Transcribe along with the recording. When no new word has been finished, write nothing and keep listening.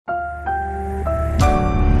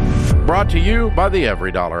Brought to you by the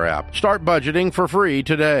Every Dollar app. Start budgeting for free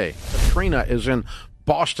today. Katrina is in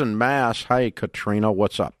Boston, Mass. Hi, Katrina.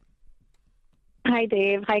 What's up? Hi,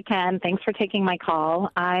 Dave. Hi, Ken. Thanks for taking my call.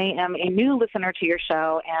 I am a new listener to your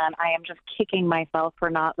show, and I am just kicking myself for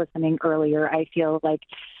not listening earlier. I feel like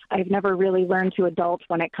I've never really learned to adult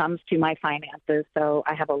when it comes to my finances, so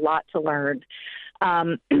I have a lot to learn.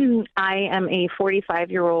 I am a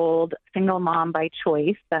 45-year-old single mom by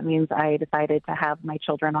choice. That means I decided to have my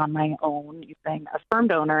children on my own using a sperm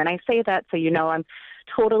donor. And I say that so you know I'm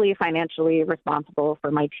totally financially responsible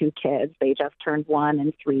for my two kids. They just turned 1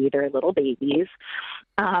 and 3. They're little babies.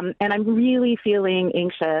 And I'm really feeling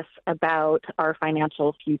anxious about our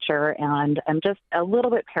financial future, and I'm just a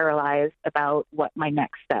little bit paralyzed about what my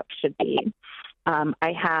next step should be.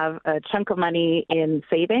 I have a chunk of money in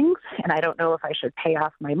savings, and I don't know if I should pay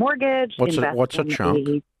off my mortgage. What's a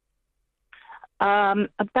chunk? I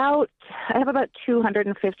have about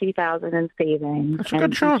 $250,000 in savings. That's a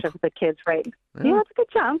good chunk. Each of the kids, right? Yeah, it's a good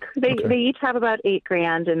chunk. They each have about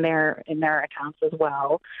 $8,000 in their accounts as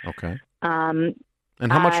well. Okay. And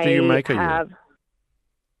how much do you make a year?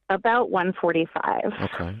 About $145,000.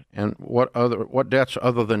 Okay. And what debts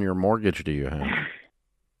other than your mortgage do you have?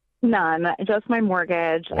 None, just my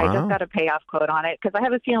mortgage. Wow. I just got a payoff quote on it because I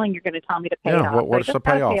have a feeling you're going to tell me to pay it off. What's the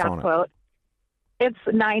payoff on it? Quote. It's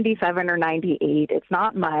 97 or 98. It's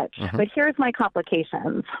not much, but here's my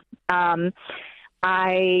complications.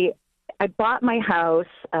 I bought my house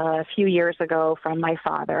a few years ago from my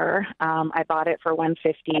father. I bought it for $150,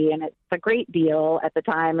 and it's a great deal. At the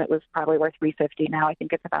time, it was probably worth $350. Now I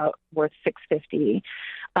think it's about worth $650.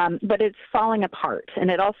 But it's falling apart,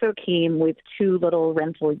 and it also came with 2 little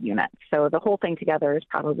rental units. So the whole thing together is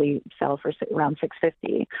probably sell for around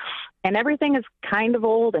 $650. And everything is kind of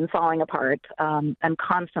old and falling apart. I'm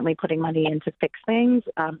constantly putting money in to fix things.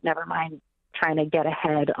 Never mind trying to get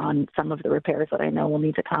ahead on some of the repairs that I know will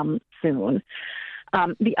need to come soon.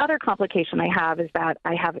 The other complication I have is that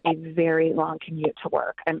I have a very long commute to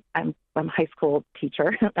work. I'm a high school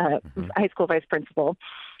teacher, high school vice principal,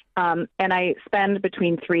 and I spend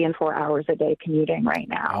between 3 and 4 hours a day commuting right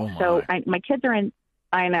now. So my kids are in.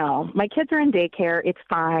 I know my kids are in daycare. It's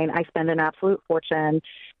fine. I spend an absolute fortune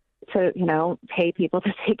to, pay people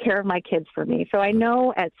to take care of my kids for me. So I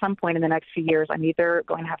know at some point in the next few years, I'm either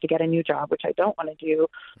going to have to get a new job, which I don't want to do,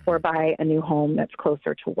 or buy a new home that's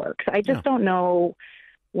closer to work. So I just don't know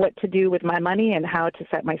what to do with my money and how to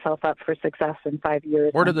set myself up for success in 5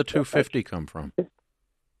 years. Where did the $250 come from?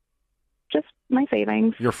 Just my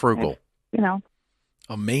savings. You're frugal.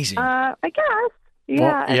 Amazing. I guess. Yeah.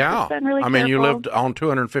 Well, yeah. Been really I mean, careful. you lived on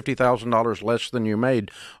 $250,000 less than you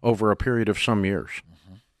made over a period of some years.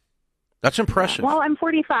 That's impressive. Well, I'm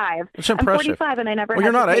 45. It's impressive. I'm 45, and I never. Well,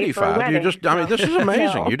 you're not 85. This is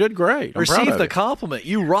amazing. No. You did great. Receive the compliment.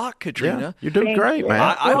 You rock, Katrina. Yeah, you did great,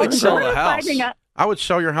 man. I would sell the house. I would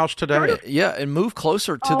sell your house today. Yeah, and move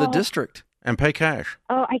closer to the district. And pay cash.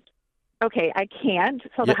 Oh, I can't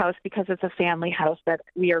sell the house because it's a family house that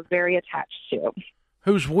we are very attached to.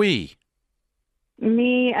 Who's we?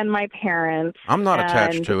 Me and my parents. I'm not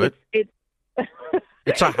attached to it. It's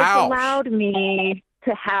a house. It allowed me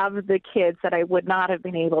to have the kids that I would not have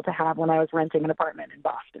been able to have when I was renting an apartment in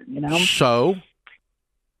Boston, So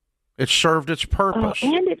it served its purpose.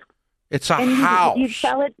 And it's a house. You'd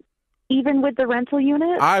sell it even with the rental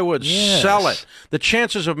unit? I would sell it. The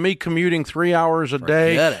chances of me commuting 3 hours a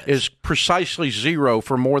day is precisely 0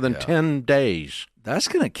 for more than 10 days. That's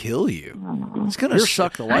going to kill you. It's going to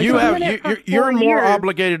suck the life out of you. You're more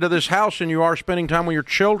obligated to this house than you are spending time with your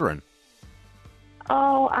children.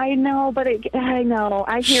 Oh, I know, but I know.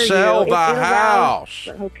 I hear you. Sell the house.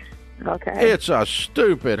 Okay. It's a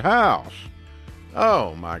stupid house.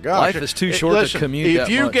 Oh, my gosh. Life is too short to commute if that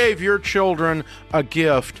you much. gave your children a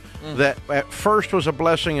gift that at first was a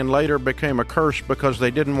blessing and later became a curse because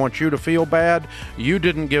they didn't want you to feel bad, you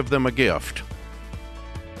didn't give them a gift.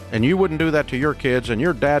 And you wouldn't do that to your kids, and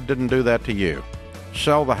your dad didn't do that to you.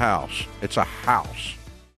 Sell the house. It's a house.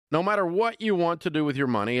 No matter what you want to do with your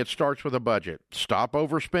money, it starts with a budget. Stop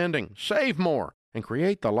overspending, save more, and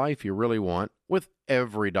create the life you really want with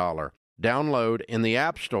Every Dollar. Download in the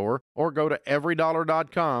App Store or go to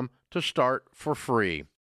everydollar.com to start for free.